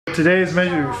Today is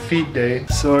measure your feet day.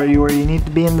 So are you where you need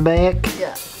to be in the back?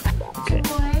 Yeah. Okay.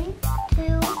 1,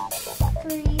 2,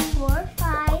 3, 4,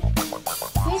 5.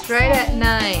 It's right at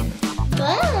 9.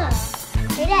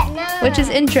 Right at 9. Which is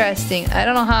interesting. I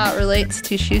don't know how it relates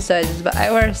to shoe sizes, but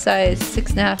I wear a size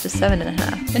 6.5 to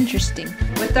 7.5. Interesting.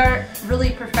 With our really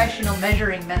professional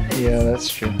measuring methods. Yeah, that's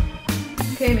true.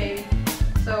 Okay, maybe.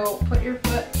 So put your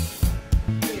foot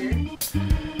here.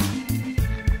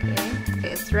 Okay,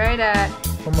 it's right at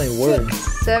Oh my word.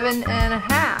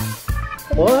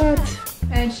 7.5. What?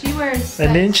 And she wears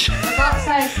An inch? about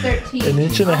size 13. An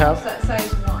inch and a half? Almost at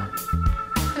size 1.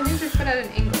 So move your foot at an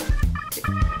angle.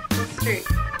 Go straight.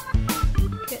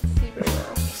 Can't see very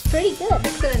well. It's pretty good.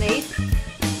 6 1/8. It's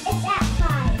at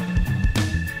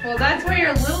 5. Well, that's where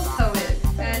your little toe is.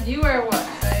 And you wear what?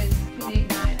 Size 8,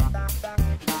 9.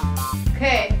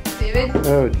 Okay, David.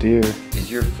 Oh dear.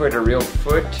 Is your foot a real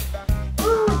foot?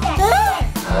 Ooh, that's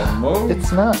Almost.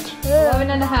 It's not.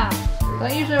 11.5.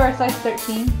 Don't usually wear size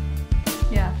 13.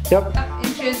 Yeah. Yep.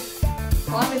 Inches.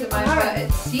 Longer than mine, but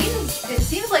it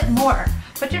seems like more.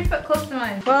 Put your foot close to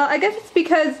mine. Well, I guess it's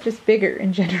because it's just bigger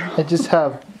in general. I just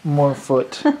have more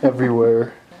foot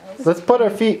everywhere. Let's put our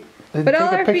feet. Put all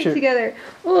our feet together.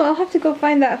 Oh, I'll have to go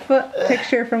find that foot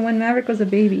picture from when Maverick was a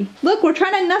baby. Look, we're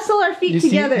trying to nestle our feet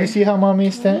together. You see how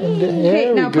mommy's standing?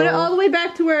 Okay, now put it all the way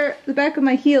back to where the back of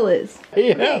my heel is.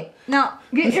 Yeah. Okay, now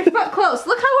get your foot close.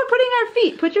 Look how we're putting our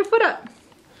feet. Put your foot up.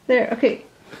 There, okay.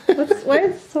 Why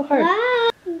is it so hard?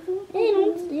 They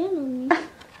don't stand on me.